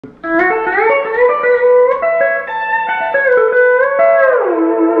Hey,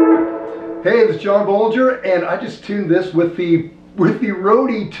 this is John Bolinger, and I just tuned this with the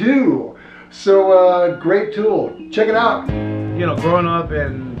Roadie 2. So great tool. Check it out. You know, growing up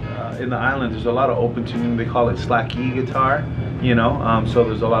in the islands, there's a lot of open tuning. They call it slack E guitar. You know, so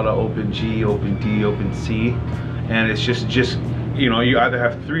there's a lot of open G, open D, open C, and it's just you know, you either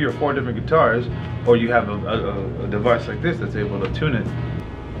have 3 or 4 different guitars, or you have a device like this that's able to tune it.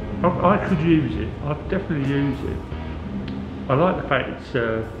 I could use it. I'd definitely use it. I like the fact it's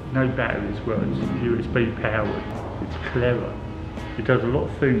no battery as well. It's USB powered. It's clever. It does a lot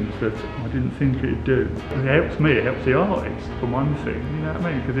of things that I didn't think it'd do. It helps me. It helps the artist for one thing. You know what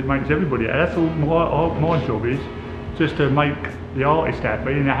I mean? Because it makes everybody. That's all my job is, just to make the artist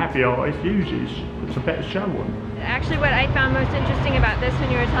happy, and a happy artist puts a better show on. Actually, what I found most interesting about this when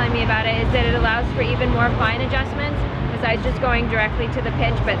you were telling me about it is that it allows for even more fine adjustments besides just going directly to the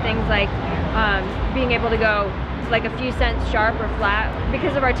pitch, but things like being able to go like a few cents sharp or flat.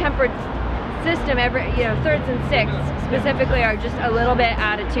 Because of our tempered system, thirds and sixths specifically are just a little bit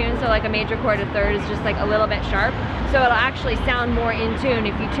out of tune, so like a major chord of third is just like a little bit sharp, so it'll actually sound more in tune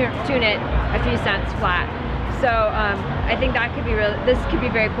if you tune it a few cents flat. So I think that could be this could be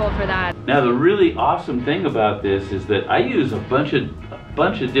very cool for that. Now the really awesome thing about this is that I use a bunch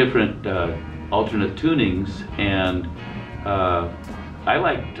of different alternate tunings, and I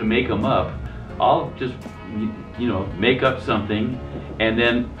like to make them up. I'll just make up something, and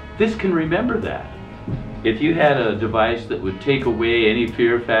then this can remember that. If you had a device that would take away any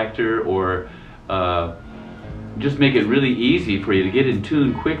fear factor, or just make it really easy for you to get in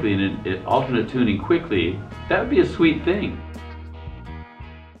tune quickly and alternate tuning quickly, that would be a sweet thing.